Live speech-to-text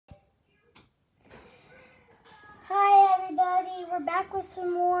everybody, we're back with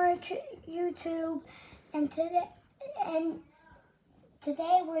some more YouTube, and today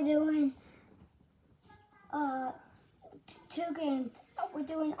we're doing two games. We're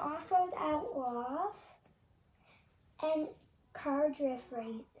doing Off-Road Outlaws and Car Drift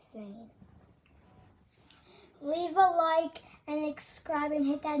Racing. Leave a like and subscribe and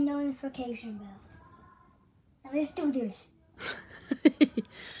hit that notification bell. Now let's do this.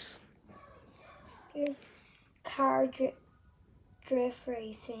 Here's Car Drift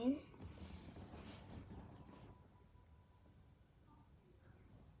Racing.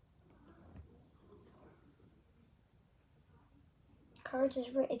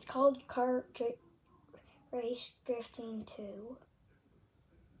 It's called Car Race Drifting 2.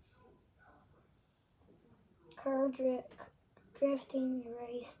 Car Drifting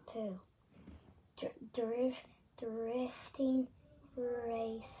Race 2. Drifting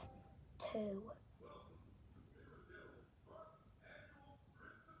Race 2.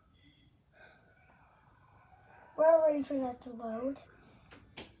 We're waiting for that to load.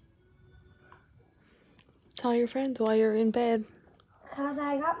 Tell your friends while you're in bed. Because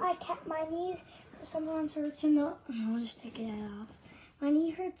I got my knees sometimes hurts in the, I'll just take it off. My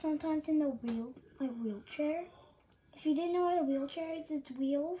knee hurts sometimes in my wheelchair. If you didn't know what a wheelchair is, it's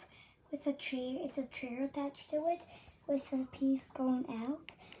wheels with a chair, it's a chair attached to it with a piece going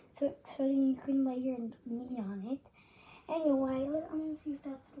out. So you can lay your knee on it. Anyway, I'm going to see if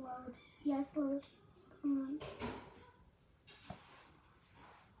that's load. Yeah, it's load.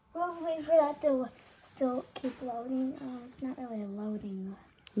 We'll wait for that to still keep loading. It's not really loading.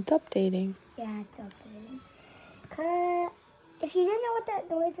 It's updating. Yeah, it's updating. If you didn't know what that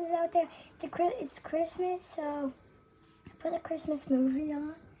noise is out there, it's Christmas, so I put a Christmas movie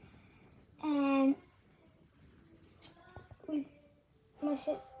on. And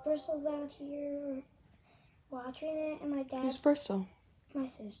Bristol's out here watching it, and my dad. Who's Bristol? My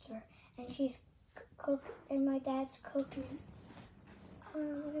sister, and she's and my dad's cooking.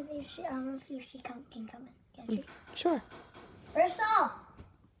 I'm gonna see if she can come in. Can she? Sure. Bristol,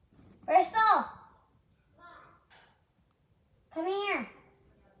 come here.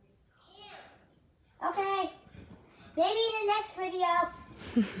 Okay, maybe in the next video.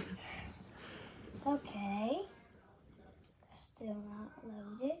 Okay. Still not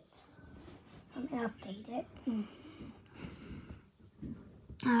loaded. I'm gonna update it.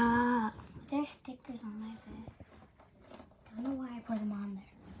 There's stickers on my bed. Don't know why I put them on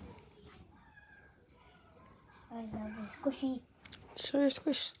there. I love this squishy. Show your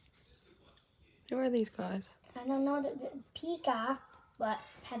squish. Who are these guys? I don't know the Pika, but I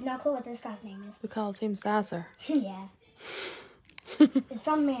have no clue what this guy's name is. We call him Sasser. Yeah. It's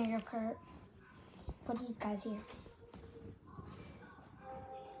from Mario Kart. Put these guys here.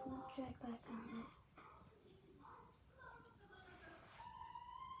 Check back on it.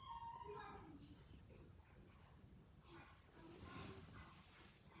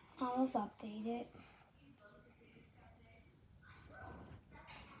 Let's update it.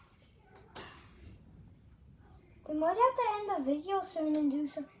 We might have to end the video soon and do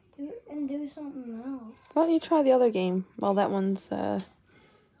something else. Why don't you try the other game while that one's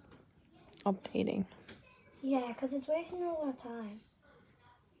updating? Yeah, because it's wasting a lot of time.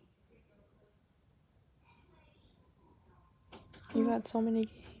 You got so many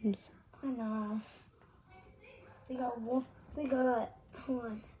games. I know. We got one. Hold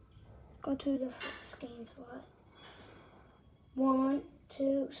on. Go to the first game slot. 1,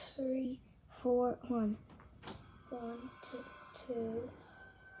 2, 3, 4. 1, 2, 2,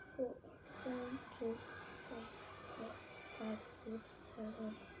 4. 1, 2, 3, 4, 5, 6,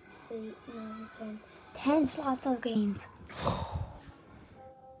 7, 8, 9, 10. 10 slots of games.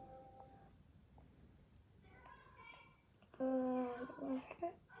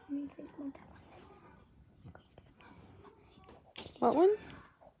 Let me think what that was. What one?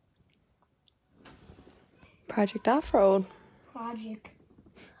 Project Off-Road. Project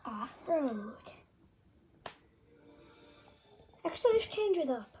Off-Road. Actually, let's change it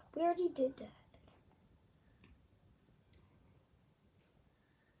up. We already did that.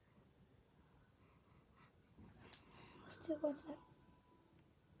 What's that?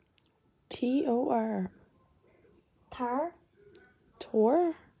 T-O-R. Tar?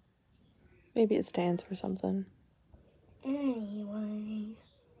 Tor? Maybe it stands for something. Anyways.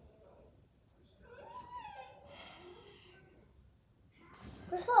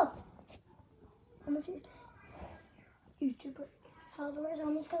 Bristol! I'm gonna see YouTuber followers.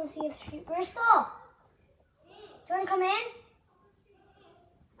 I'm just gonna see if she. Bristol! Do you wanna come in?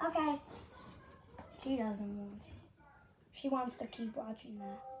 Okay. She doesn't want to. She wants to keep watching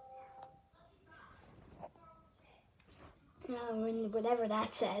that. Whatever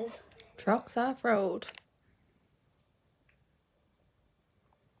that says. Trucks off road.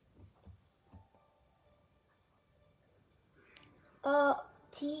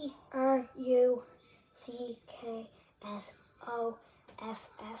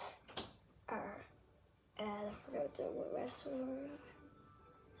 Trucksoffr. I forgot the rest of the word.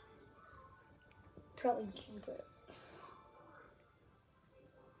 Probably cheaper.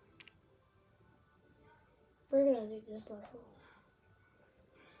 We're gonna do this level.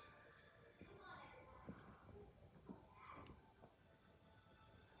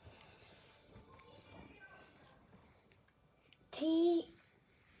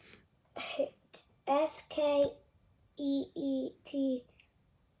 SKEETERS.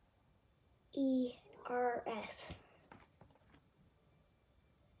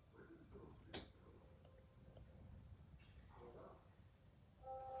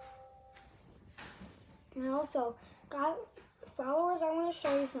 And also, guys, followers, I want to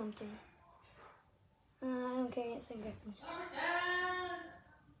show you something. I can't think of it.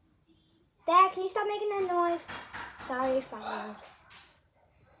 Dad, can you stop making that noise? Sorry, followers.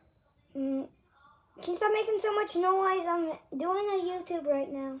 Can you stop making so much noise? I'm doing a YouTube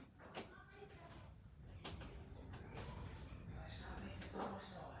right now.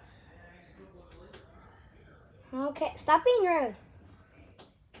 Okay, stop being rude.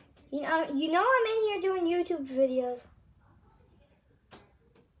 You know I'm in here doing YouTube videos.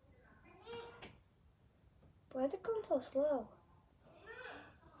 Why is it going so slow?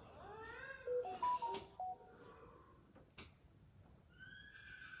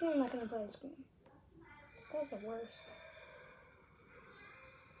 I'm not gonna play this game. That's the worst.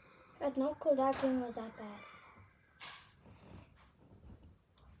 I had no clue that game was that bad.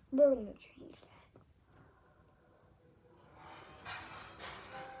 We're gonna change that.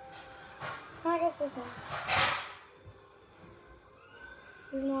 I guess this one.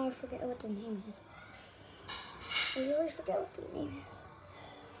 Even though I forget what the name is. I really forget what the name is.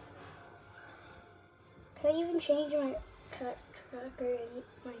 Can I even change my cut track or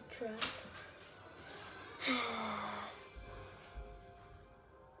my track?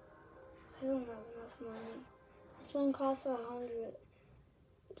 I don't have enough money. This one costs $100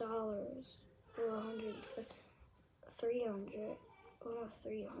 or 300. Well, not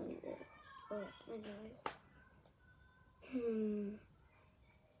 300. But anyways.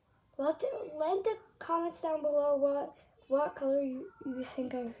 Let the comments down below what color you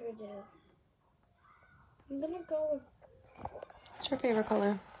think I should do. I'm gonna go with. What's your favorite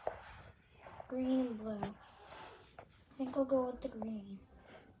color? Green and blue. I think I'll go with the green.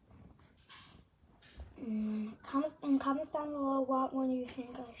 Comments down below what one you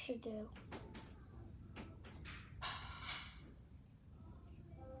think I should do.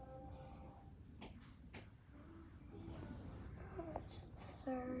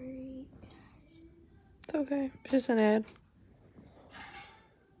 Sorry. It's okay. It's just an ad.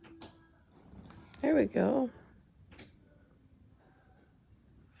 There we go.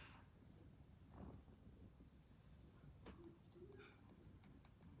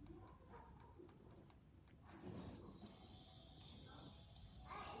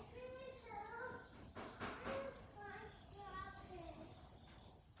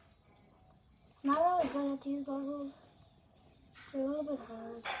 Not really good at these levels. They're a little bit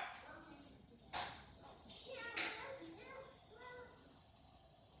hard.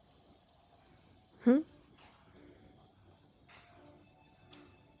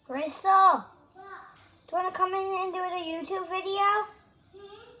 Crystal, do you want to come in and do a YouTube video? Do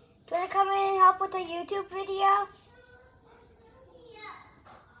you want to come in and help with a YouTube video?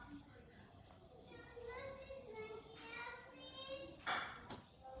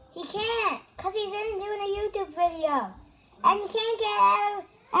 He can't, because he's in doing a YouTube video. And he can't get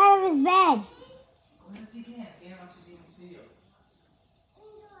out of his bed. Yes, he can. He wants to be in this video.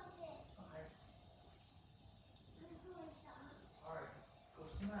 Okay. Alright, go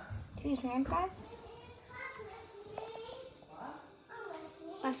sit down. See his ramp, guys?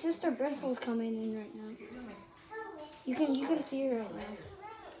 My sister Bristol's coming in right now. You can see her right now.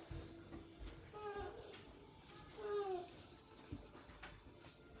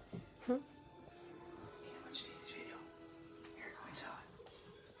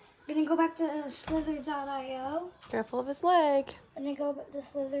 I'm gonna go back to slither.io. Careful of his leg. I'm gonna go back to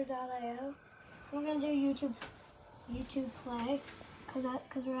slither.io. I'm gonna do YouTube play, cause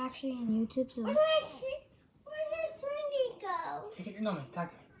we're actually in YouTube. So. Where did Frankie go? Take it your nummy. Talk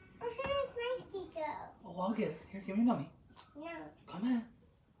to me. Where did Frankie go? Oh, I'll get it. Here, give me your nummy. No. Come in.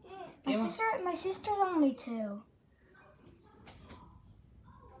 My sister's only 2.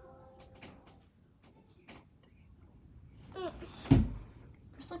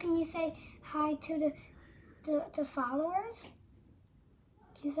 can you say hi to the followers?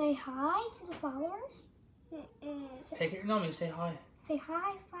 Can you say hi to the followers? Take your nummy. Say hi. Say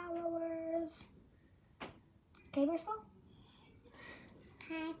hi, followers. Okay, Bristol?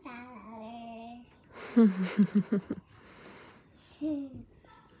 Hi, Father.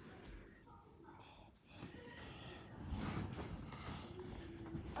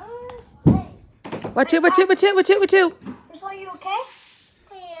 Watch it, watch it, watch it, watch it, watch it. Bristol, are you okay?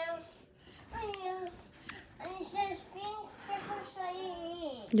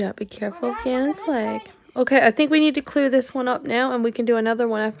 Yeah, be careful of Gannon's leg. Okay, I think we need to clue this one up now, and we can do another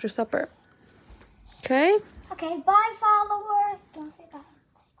one after supper. Okay? Okay, bye, followers. Don't say bye.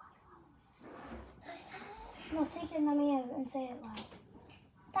 Say bye, followers. No, say your nummy and say it loud.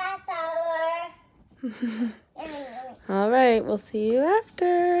 Bye, Father. All right, we'll see you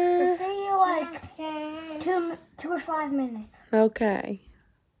after. We'll see you like 2 or 5 minutes. Okay.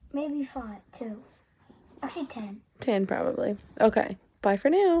 Maybe 5, 2. Actually 10. 10 probably. Okay. Bye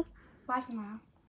for now. Bye for now.